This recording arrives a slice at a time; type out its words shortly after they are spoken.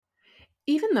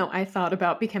Even though I thought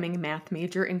about becoming a math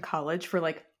major in college for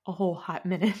like a whole hot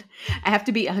minute, I have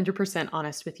to be 100%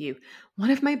 honest with you.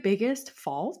 One of my biggest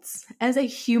faults as a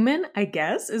human, I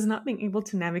guess, is not being able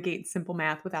to navigate simple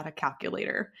math without a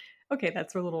calculator. Okay,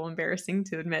 that's a little embarrassing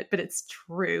to admit, but it's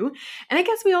true. And I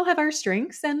guess we all have our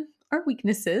strengths and our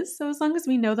weaknesses. So as long as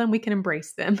we know them, we can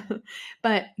embrace them.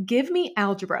 But give me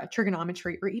algebra,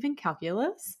 trigonometry, or even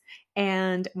calculus,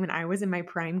 and when I was in my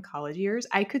prime college years,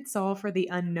 I could solve for the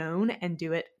unknown and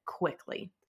do it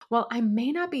quickly. While I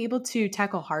may not be able to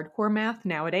tackle hardcore math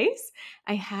nowadays,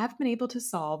 I have been able to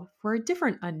solve for a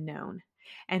different unknown,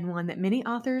 and one that many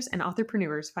authors and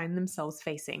entrepreneurs find themselves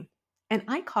facing. And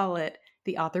I call it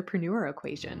the Authorpreneur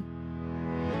equation.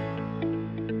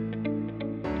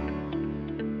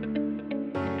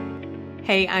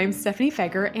 Hey, I'm Stephanie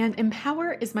Feger, and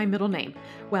Empower is my middle name.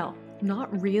 Well,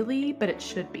 not really, but it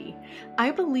should be.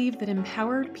 I believe that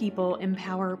empowered people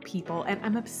empower people, and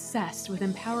I'm obsessed with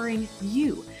empowering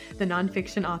you, the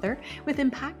nonfiction author, with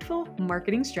impactful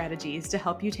marketing strategies to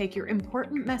help you take your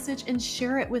important message and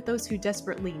share it with those who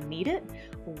desperately need it,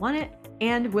 want it,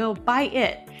 and will buy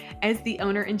it. As the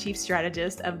owner and chief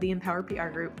strategist of the Empower PR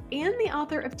Group and the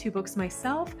author of 2 books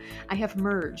myself, I have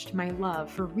merged my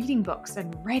love for reading books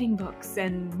and writing books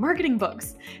and marketing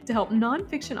books to help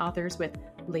nonfiction authors with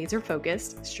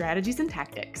laser-focused strategies and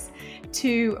tactics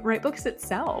to write books that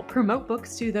sell, promote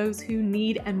books to those who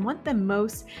need and want them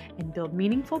most, and build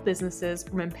meaningful businesses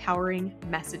from empowering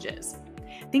messages.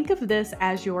 Think of this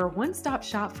as your one-stop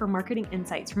shop for marketing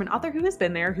insights from an author who has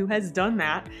been there, who has done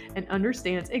that, and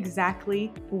understands exactly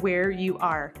where you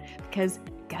are. Because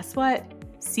guess what?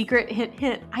 Secret hint,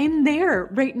 hint, I'm there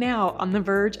right now on the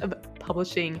verge of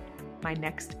publishing my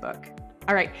next book.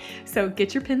 All right, so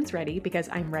get your pens ready because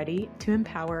I'm ready to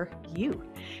empower you.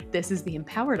 This is the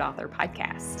Empowered Author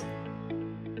Podcast.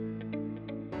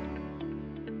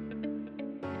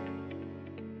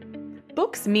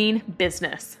 Books mean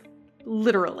business.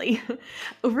 Literally.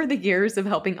 Over the years of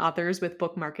helping authors with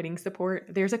book marketing support,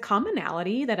 there's a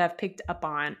commonality that I've picked up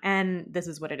on, and this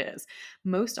is what it is.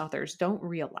 Most authors don't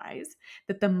realize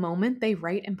that the moment they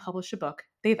write and publish a book,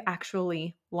 they've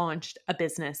actually launched a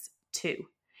business too.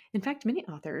 In fact, many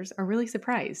authors are really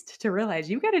surprised to realize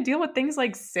you've got to deal with things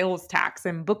like sales tax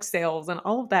and book sales and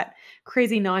all of that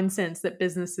crazy nonsense that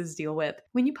businesses deal with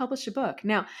when you publish a book.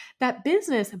 Now, that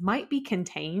business might be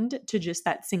contained to just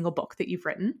that single book that you've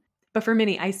written. But for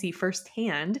many, I see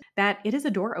firsthand that it is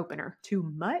a door opener to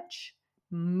much,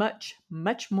 much,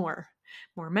 much more.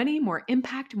 More money, more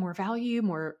impact, more value,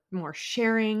 more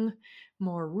sharing,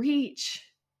 more reach,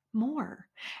 more.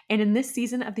 And in this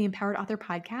season of the Empowered Author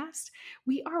Podcast,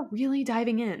 we are really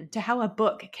diving into how a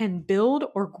book can build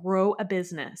or grow a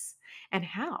business and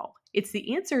how it's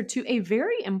the answer to a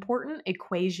very important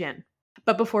equation.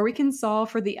 But before we can solve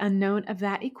for the unknown of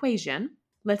that equation,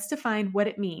 let's define what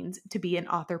it means to be an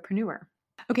authorpreneur.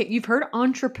 Okay, you've heard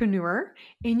entrepreneur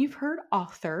and you've heard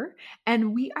author,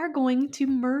 and we are going to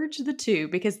merge the two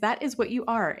because that is what you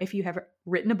are if you have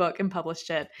written a book and published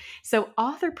it. So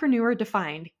authorpreneur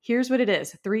defined, here's what it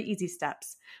is, 3 easy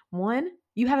steps. 1,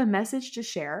 you have a message to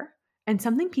share and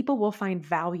something people will find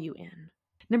value in.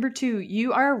 Number 2,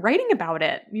 you are writing about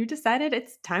it. You decided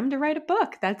it's time to write a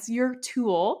book. That's your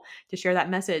tool to share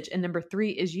that message. And number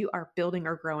 3 is you are building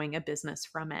or growing a business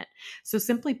from it. So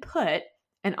simply put,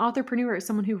 an authorpreneur is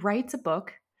someone who writes a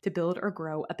book to build or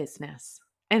grow a business.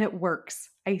 And it works.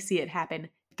 I see it happen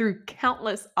through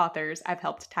countless authors I've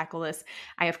helped tackle this.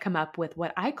 I have come up with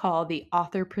what I call the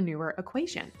authorpreneur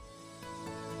equation.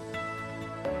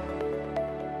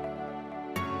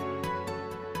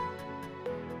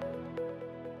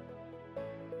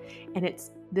 And it's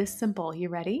this simple. You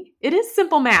ready? It is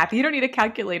simple math. You don't need a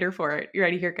calculator for it. You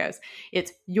ready? Here it goes.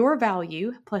 It's your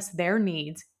value plus their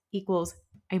needs equals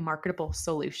a marketable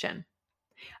solution.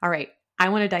 All right. I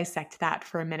want to dissect that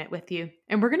for a minute with you.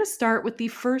 And we're going to start with the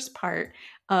first part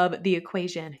of the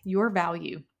equation, your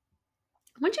value.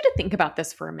 I want you to think about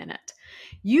this for a minute.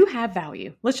 You have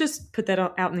value. Let's just put that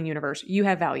out in the universe. You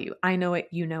have value. I know it.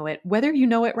 You know it. Whether you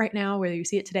know it right now, whether you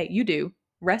see it today, you do.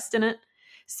 Rest in it.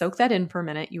 Soak that in for a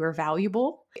minute. You are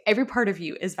valuable. Every part of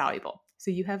you is valuable.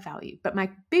 So you have value. But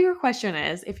my bigger question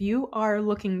is, if you are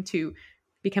looking to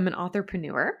become an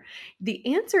authorpreneur,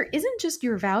 the answer isn't just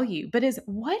your value, but is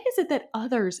what is it that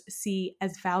others see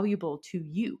as valuable to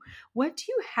you? What do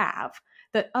you have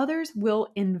that others will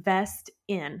invest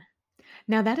in?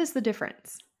 Now that is the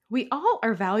difference. We all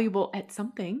are valuable at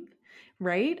something,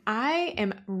 right? I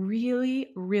am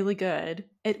really, really good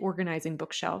at organizing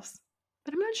bookshelves.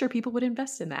 but I'm not sure people would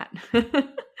invest in that.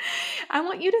 I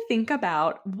want you to think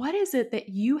about what is it that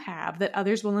you have that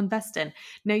others will invest in.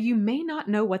 Now, you may not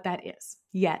know what that is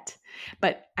yet,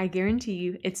 but I guarantee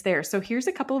you it's there. So here's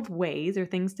a couple of ways or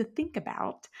things to think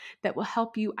about that will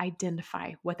help you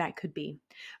identify what that could be.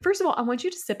 First of all, I want you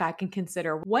to sit back and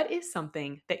consider what is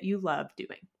something that you love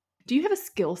doing. Do you have a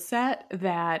skill set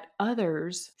that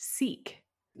others seek?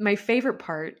 My favorite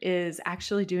part is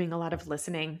actually doing a lot of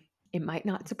listening. It might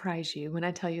not surprise you when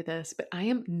I tell you this, but I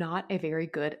am not a very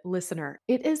good listener.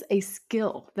 It is a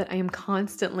skill that I am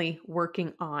constantly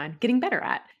working on getting better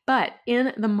at. But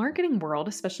in the marketing world,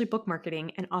 especially book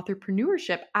marketing and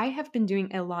authorpreneurship, I have been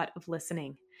doing a lot of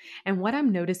listening. And what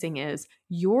I'm noticing is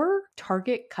your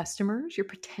target customers, your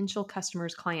potential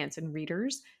customers, clients, and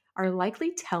readers are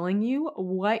likely telling you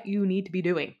what you need to be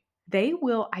doing. They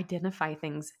will identify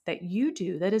things that you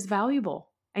do that is valuable,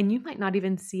 and you might not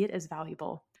even see it as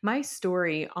valuable. My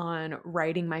story on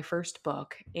writing my first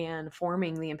book and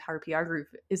forming the Empower PR group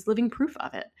is living proof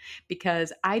of it,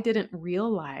 because I didn't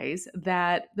realize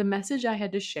that the message I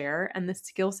had to share and the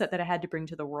skill set that I had to bring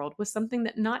to the world was something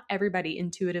that not everybody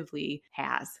intuitively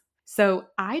has. So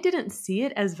I didn't see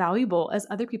it as valuable as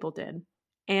other people did.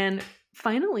 And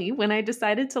finally, when I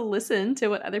decided to listen to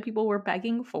what other people were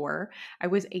begging for, I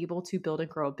was able to build and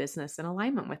grow a business in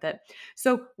alignment with it.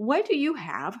 So, what do you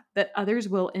have that others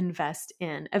will invest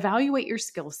in? Evaluate your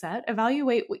skill set,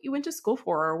 evaluate what you went to school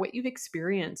for or what you've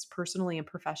experienced personally and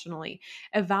professionally.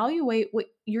 Evaluate what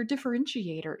your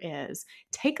differentiator is.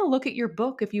 Take a look at your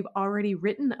book if you've already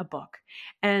written a book,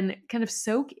 and kind of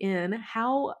soak in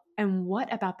how and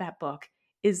what about that book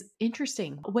is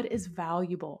interesting, what is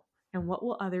valuable, and what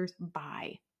will others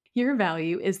buy. Your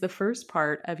value is the first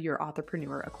part of your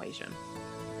authorpreneur equation.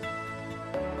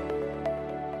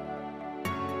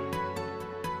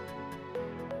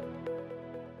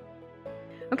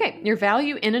 Okay, your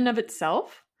value in and of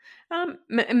itself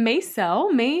may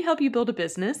sell, may help you build a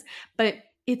business, but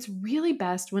it's really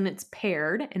best when it's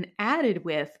paired and added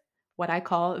with what I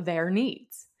call their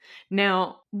needs.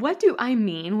 Now, what do I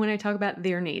mean when I talk about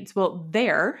their needs? Well,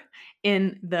 their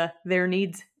in the their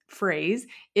needs phrase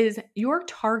is your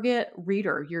target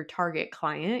reader, your target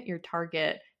client, your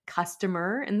target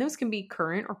customer, and those can be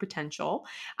current or potential.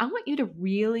 I want you to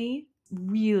really,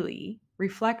 really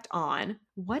reflect on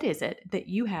what is it that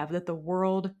you have that the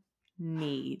world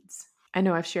needs. I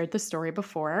know I've shared this story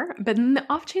before, but in the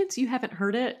off chance you haven't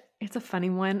heard it, it's a funny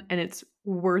one and it's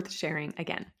worth sharing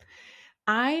again.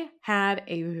 I had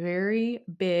a very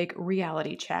big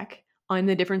reality check on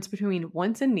the difference between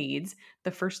wants and needs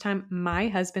the first time my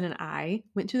husband and I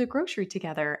went to the grocery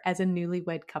together as a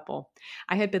newlywed couple.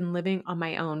 I had been living on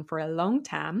my own for a long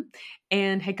time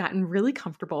and had gotten really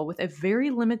comfortable with a very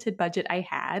limited budget I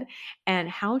had and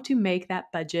how to make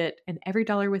that budget and every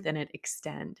dollar within it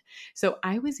extend. So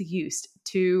I was used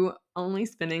to only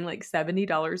spending like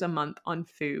 $70 a month on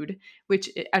food, which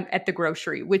at the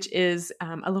grocery, which is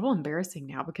a little embarrassing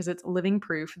now because it's living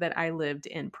proof that I lived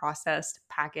in processed,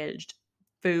 packaged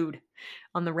food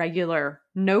on the regular.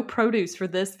 No produce for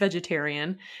this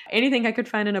vegetarian. Anything I could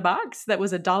find in a box that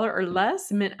was $1 or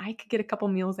less meant I could get a couple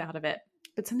meals out of it.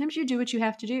 But sometimes you do what you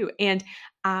have to do. And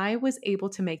I was able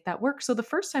to make that work. So the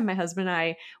first time my husband and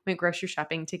I went grocery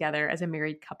shopping together as a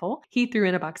married couple, he threw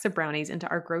in a box of brownies into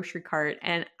our grocery cart.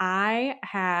 And I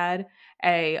had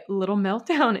a little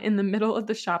meltdown in the middle of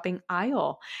the shopping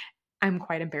aisle. I'm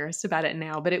quite embarrassed about it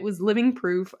now, but it was living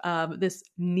proof of this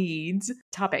needs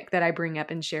topic that I bring up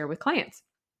and share with clients.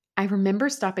 I remember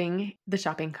stopping the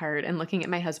shopping cart and looking at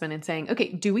my husband and saying,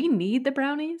 okay, do we need the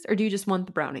brownies or do you just want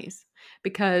the brownies?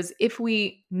 Because if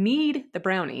we need the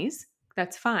brownies,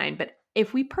 that's fine. But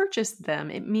if we purchase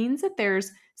them, it means that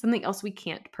there's something else we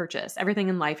can't purchase. Everything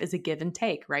in life is a give and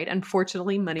take, right?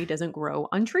 Unfortunately, money doesn't grow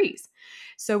on trees.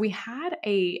 So we had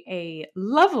a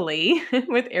lovely,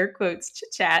 with air quotes, chit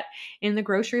chat in the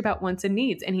grocery about wants and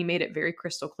needs. And he made it very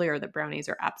crystal clear that brownies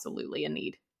are absolutely a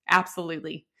need.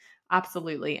 Absolutely.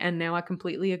 Absolutely. And now I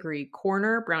completely agree.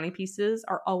 Corner brownie pieces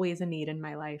are always a need in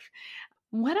my life.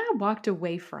 What I walked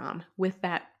away from with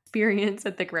that experience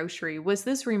at the grocery was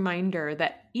this reminder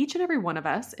that each and every one of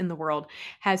us in the world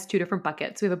has two different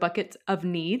buckets. We have a bucket of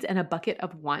needs and a bucket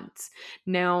of wants.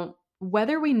 Now,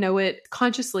 whether we know it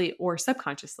consciously or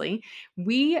subconsciously,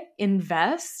 we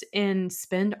invest and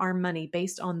spend our money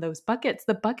based on those buckets.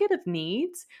 The bucket of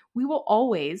needs, we will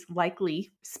always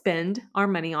likely spend our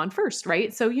money on first,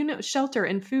 right? So, shelter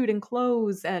and food and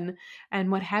clothes and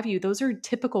what have you, those are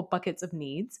typical buckets of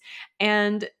needs.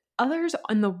 And others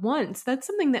on the wants, that's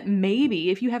something that maybe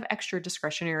if you have extra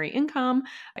discretionary income,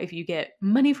 if you get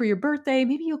money for your birthday,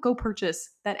 maybe you'll go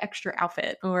purchase that extra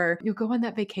outfit, or you'll go on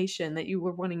that vacation that you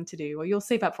were wanting to do, or you'll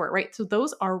save up for it, right? So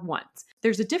those are wants.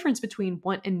 There's a difference between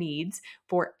want and needs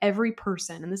for every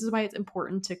person. And this is why it's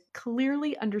important to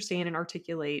clearly understand and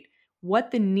articulate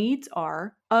what the needs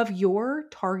are of your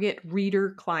target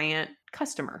reader, client,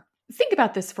 customer. Think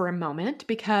about this for a moment,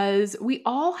 because we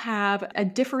all have a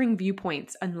differing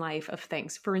viewpoints in life of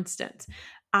things. For instance,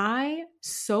 I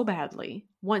so badly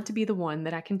want to be the one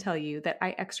that I can tell you that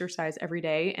I exercise every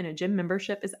day and a gym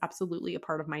membership is absolutely a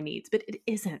part of my needs, but it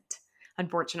isn't,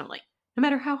 unfortunately. No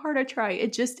matter how hard I try,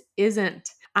 it just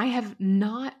isn't. I have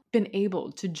not been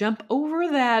able to jump over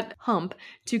that hump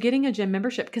to getting a gym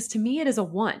membership, because to me, it is a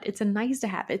want. It's a nice to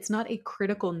have. It's not a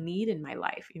critical need in my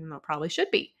life, even though it probably should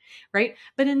be, right?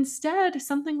 But instead,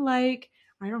 something like,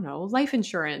 I don't know, life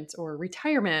insurance or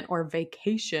retirement or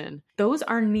vacation, those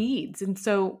are needs. And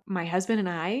so my husband and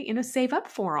I, save up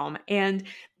for them. And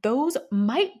those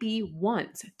might be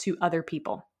wants to other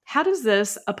people. How does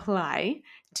this apply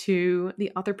to the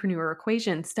Authorpreneur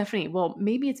equation, Stephanie? Well,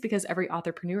 maybe it's because every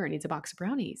Authorpreneur needs a box of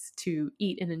brownies to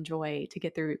eat and enjoy to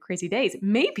get through crazy days.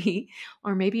 Maybe,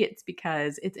 or maybe it's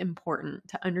because it's important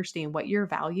to understand what your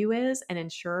value is and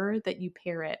ensure that you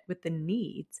pair it with the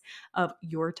needs of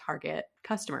your target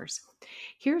customers.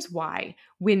 Here's why.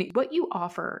 When what you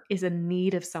offer is a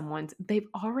need of someone's, they've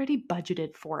already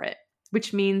budgeted for it,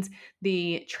 which means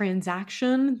the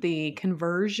transaction, the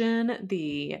conversion,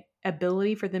 the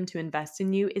ability for them to invest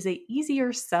in you is an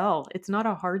easier sell. It's not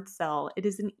a hard sell. It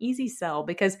is an easy sell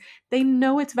because they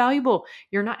know it's valuable.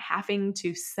 You're not having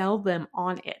to sell them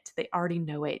on it. They already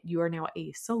know it. You are now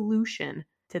a solution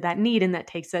to that need. And that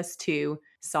takes us to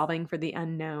solving for the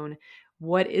unknown.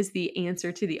 What is the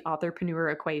answer to the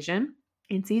Authorpreneur equation?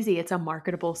 It's easy. It's a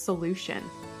marketable solution.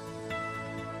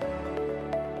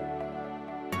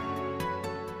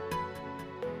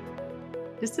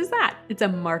 Just as that, it's a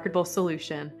marketable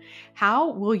solution.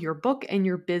 How will your book and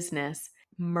your business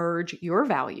merge your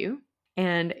value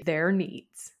and their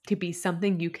needs to be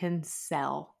something you can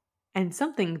sell and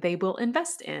something they will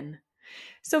invest in?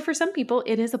 So for some people,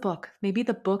 it is a book. Maybe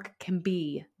the book can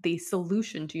be the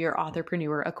solution to your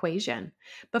Authorpreneur equation.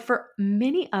 But for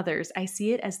many others, I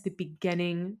see it as the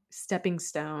beginning stepping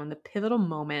stone, the pivotal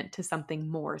moment to something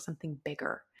more, something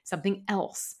bigger, something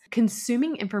else.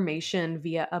 Consuming information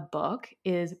via a book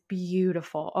is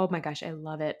beautiful. Oh my gosh, I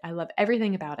love it. I love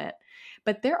everything about it.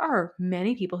 But there are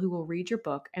many people who will read your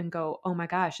book and go, oh my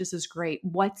gosh, this is great.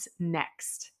 What's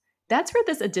next? That's where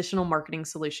this additional marketing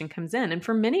solution comes in. And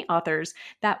for many authors,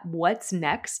 that what's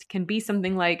next can be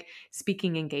something like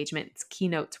speaking engagements,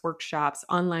 keynotes, workshops,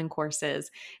 online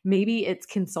courses. Maybe it's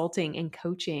consulting and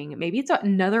coaching. Maybe it's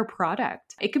another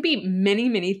product. It could be many,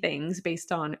 many things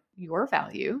based on your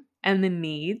value and the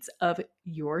needs of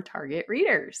your target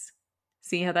readers.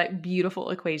 See how that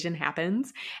beautiful equation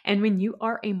happens? And when you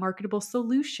are a marketable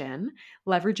solution,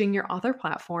 leveraging your author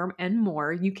platform and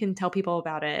more, you can tell people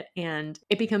about it and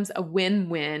it becomes a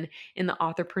win-win in the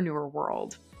Authorpreneur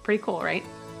world. Pretty cool, right?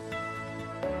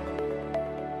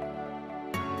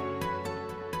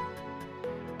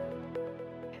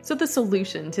 So the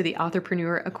solution to the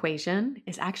Authorpreneur equation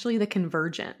is actually the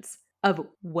convergence of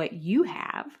what you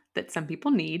have that some people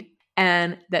need,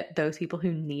 and that those people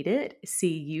who need it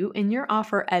see you and your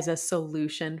offer as a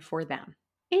solution for them.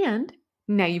 And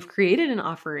now you've created an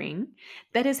offering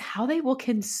that is how they will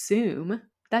consume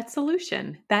that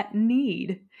solution, that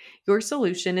need. Your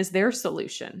solution is their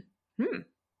solution.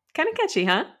 Kind of catchy,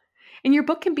 huh? And your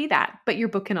book can be that, but your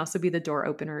book can also be the door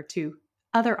opener to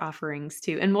other offerings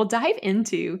too. And we'll dive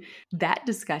into that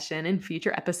discussion in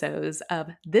future episodes of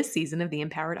this season of the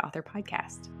Empowered Author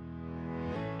Podcast.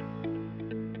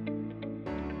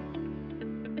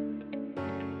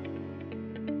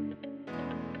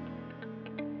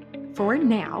 For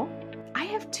now, I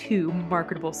have 2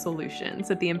 marketable solutions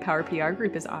that the Empower PR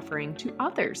Group is offering to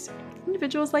authors,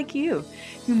 individuals like you,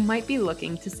 who might be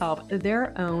looking to solve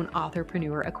their own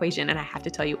Authorpreneur equation, and I have to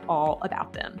tell you all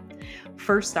about them.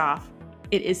 First off,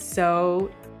 it is so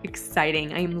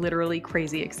exciting. I am literally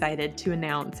crazy excited to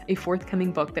announce a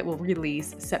forthcoming book that will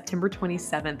release September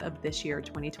 27th of this year,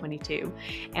 2022.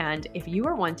 And if you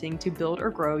are wanting to build or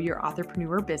grow your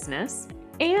Authorpreneur business,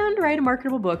 and write a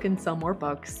marketable book and sell more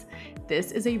books,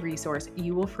 this is a resource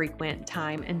you will frequent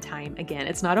time and time again.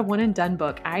 It's not a one and done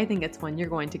book. I think it's one you're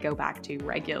going to go back to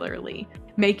regularly.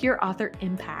 Make your author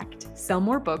impact, sell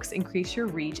more books, increase your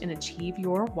reach, and achieve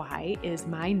your why is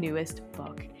my newest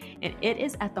book. And it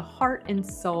is at the heart and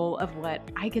soul of what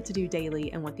I get to do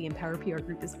daily and what the Empower PR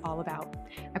Group is all about.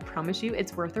 I promise you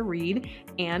it's worth a read,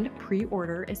 and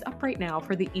pre-order is up right now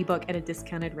for the ebook at a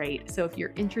discounted rate. So if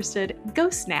you're interested, go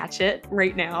snatch it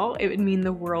right now. It would mean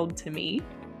the world to me.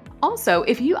 Also,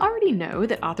 if you already know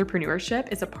that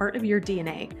authorpreneurship is a part of your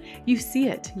DNA, you see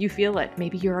it, you feel it,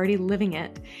 maybe you're already living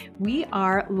it, we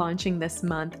are launching this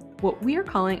month what we are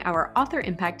calling our Author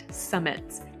Impact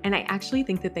Summits, and I actually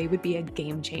think that they would be a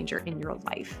game changer in your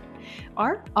life.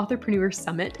 Our Authorpreneur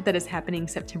Summit that is happening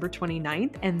September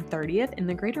 29th and 30th in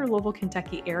the greater Louisville,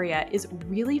 Kentucky area is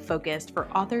really focused for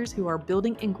authors who are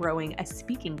building and growing a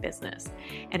speaking business,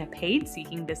 and a paid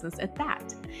speaking business at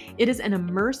that. It is an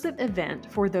immersive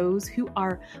event for those who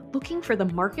are looking for the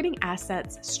marketing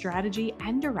assets, strategy,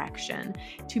 and direction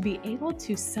to be able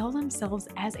to sell themselves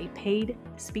as a paid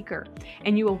speaker.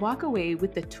 And you will walk away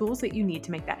with the tools that you need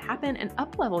to make that happen and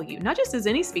up-level you, not just as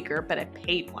any speaker, but a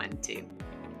paid one too.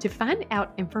 To find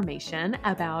out information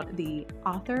about the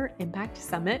Author Impact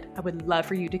Summit, I would love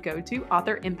for you to go to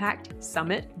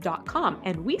authorimpactsummit.com.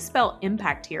 And we spell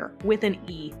impact here with an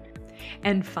E.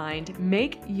 And find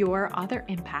Make Your Author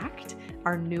Impact,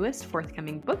 our newest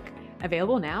forthcoming book,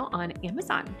 available now on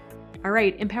Amazon. All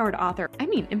right, empowered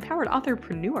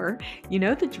authorpreneur, you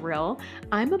know the drill.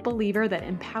 I'm a believer that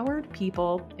empowered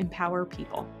people empower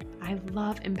people. I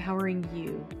love empowering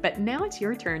you, but now it's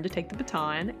your turn to take the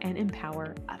baton and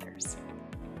empower others.